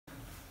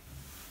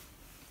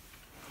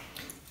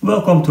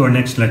Welcome to our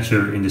next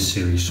lecture in this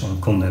series on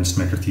condensed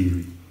matter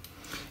theory.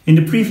 In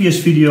the previous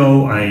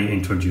video I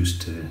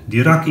introduced the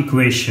Dirac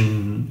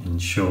equation and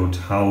showed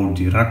how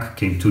Dirac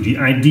came to the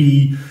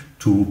idea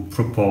to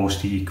propose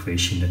the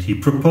equation that he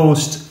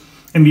proposed,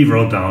 and we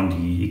wrote down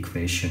the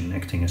equation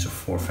acting as a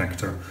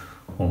force-vector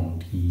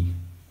on the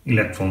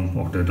electron,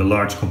 or the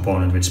large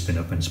component with spin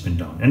up and spin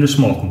down, and the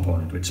small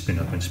component with spin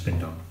up and spin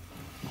down.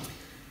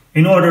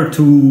 In order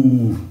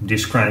to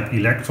describe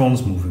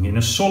electrons moving in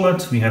a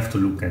solid, we have to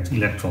look at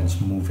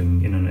electrons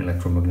moving in an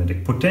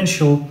electromagnetic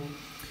potential.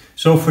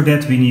 So for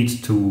that we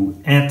need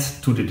to add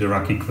to the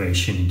Dirac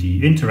equation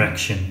the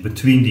interaction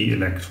between the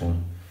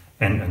electron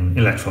and an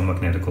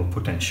electromagnetical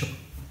potential.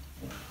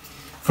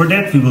 For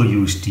that we will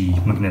use the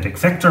magnetic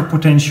vector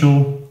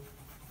potential,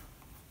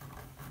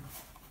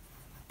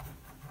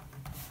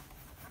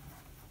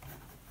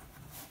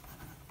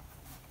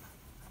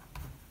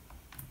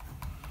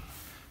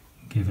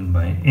 given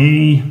by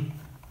A,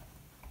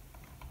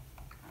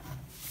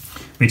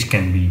 which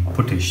can be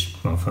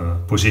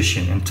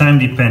position and time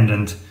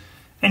dependent,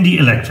 and the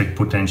electric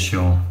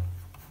potential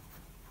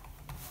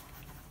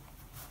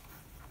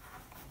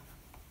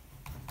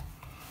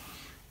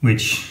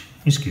which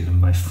is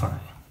given by phi.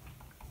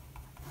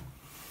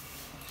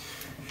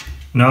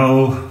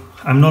 Now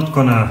I'm not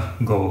gonna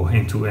go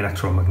into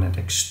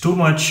electromagnetics too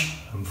much.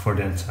 For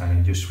that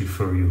I just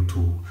refer you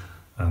to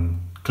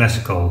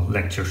classical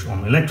lectures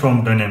on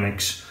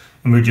electrodynamics,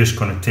 and we're just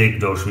going to take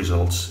those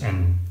results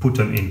and put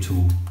them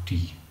into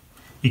the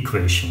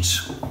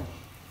equations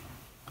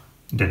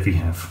that we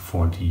have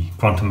for the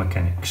quantum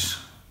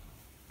mechanics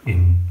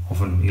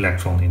of an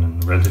electron in a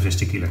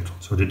relativistic electron,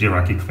 so the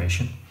Dirac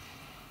equation.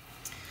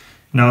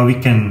 Now we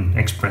can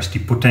express the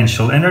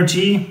potential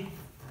energy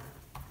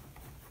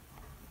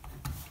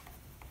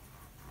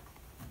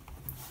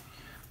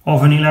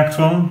of an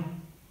electron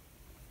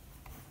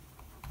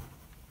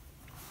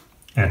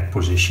at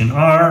position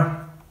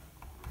R,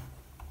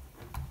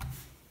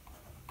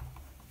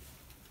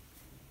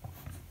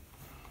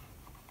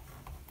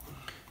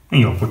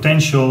 and your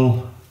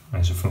potential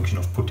as a function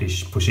of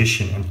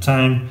position and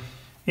time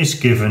is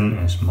given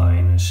as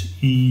minus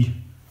E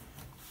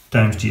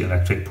times the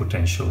electric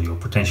potential, your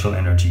potential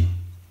energy,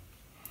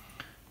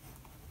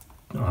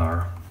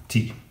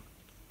 RT.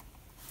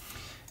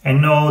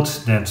 And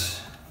note that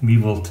we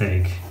will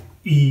take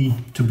E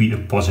to be a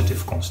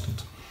positive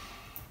constant.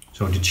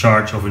 So the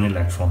charge of an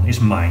electron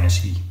is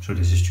minus E. So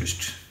this is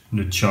just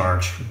the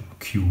charge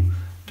Q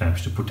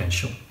times the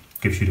potential.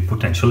 Gives you the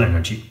potential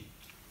energy.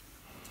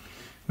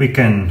 We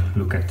can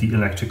look at the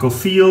electrical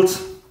field.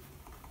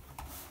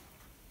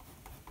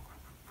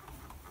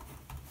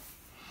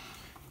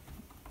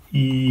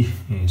 E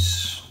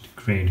is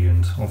the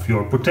gradient of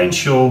your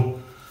potential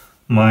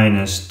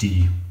minus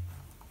the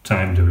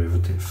time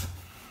derivative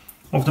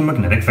of the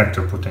magnetic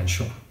vector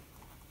potential.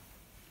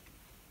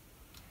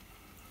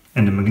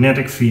 And the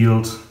magnetic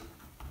field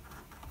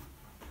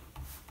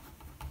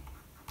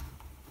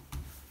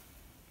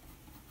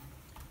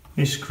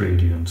is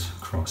gradient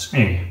cross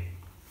A.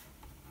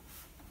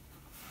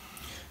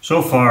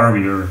 So far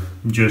we are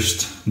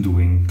just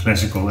doing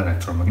classical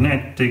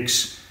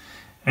electromagnetics,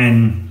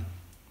 and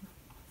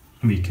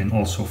we can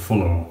also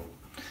follow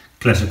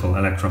classical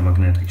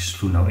electromagnetics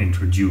to now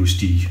introduce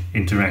the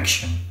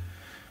interaction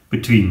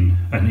between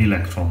an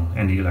electron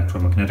and the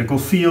electromagnetical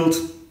field.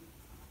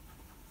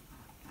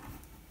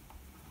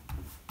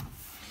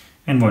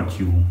 And what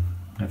you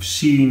have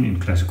seen in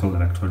classical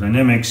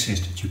electrodynamics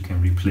is that you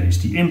can replace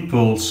the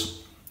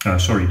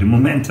the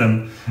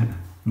momentum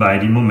by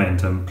the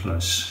momentum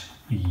plus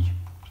E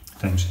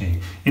times A.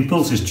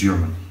 Impulse is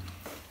German.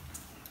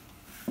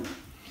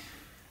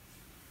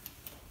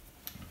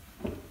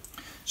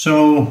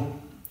 So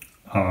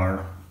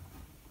our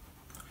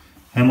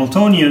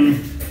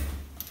Hamiltonian,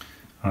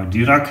 our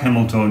Dirac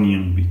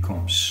Hamiltonian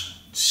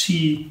becomes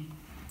c,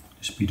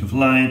 the speed of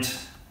light,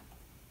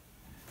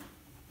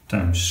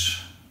 times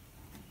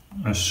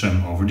a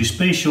sum over the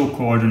spatial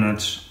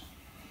coordinates,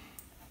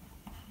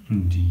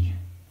 the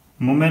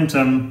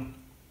momentum,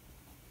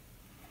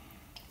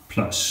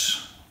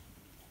 plus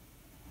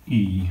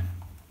E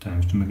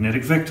times the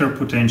magnetic vector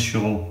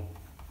potential,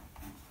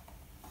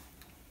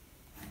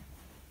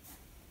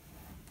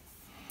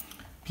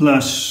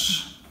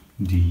 plus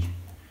the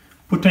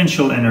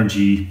potential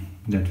energy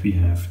that we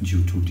have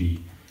due to the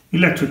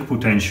electric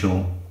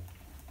potential,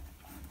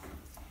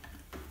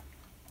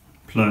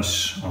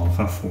 plus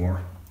alpha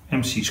 4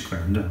 mc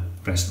squared, the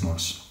rest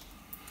mass.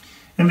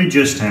 And we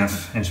just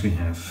have, as we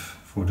have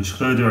for the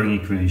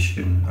Schrödinger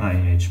equation,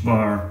 IH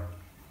bar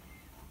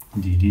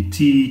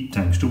ddt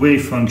times the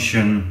wave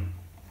function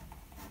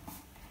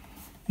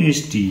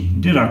is the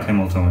Dirac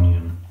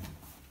Hamiltonian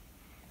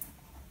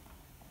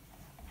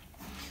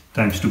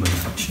times the wave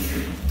function.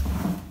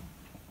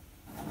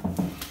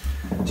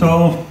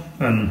 So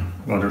a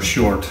rather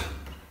short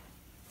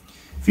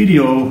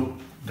video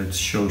that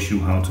shows you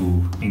how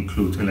to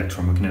include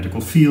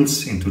electromagnetical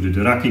fields into the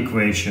Dirac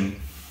equation.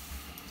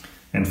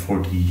 And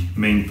for the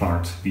main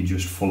part, we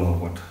just follow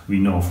what we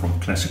know from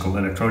classical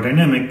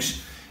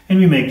electrodynamics and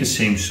we make the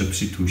same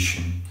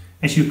substitution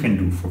as you can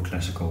do for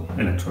classical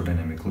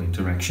electrodynamical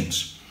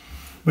interactions.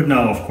 But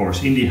now, of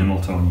course, in the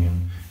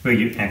Hamiltonian, where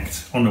you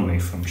act on a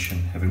wave function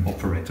having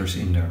operators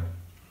in there.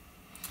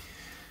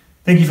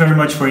 Thank you very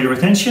much for your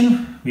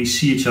attention. We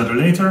see each other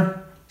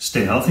later.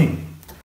 Stay healthy.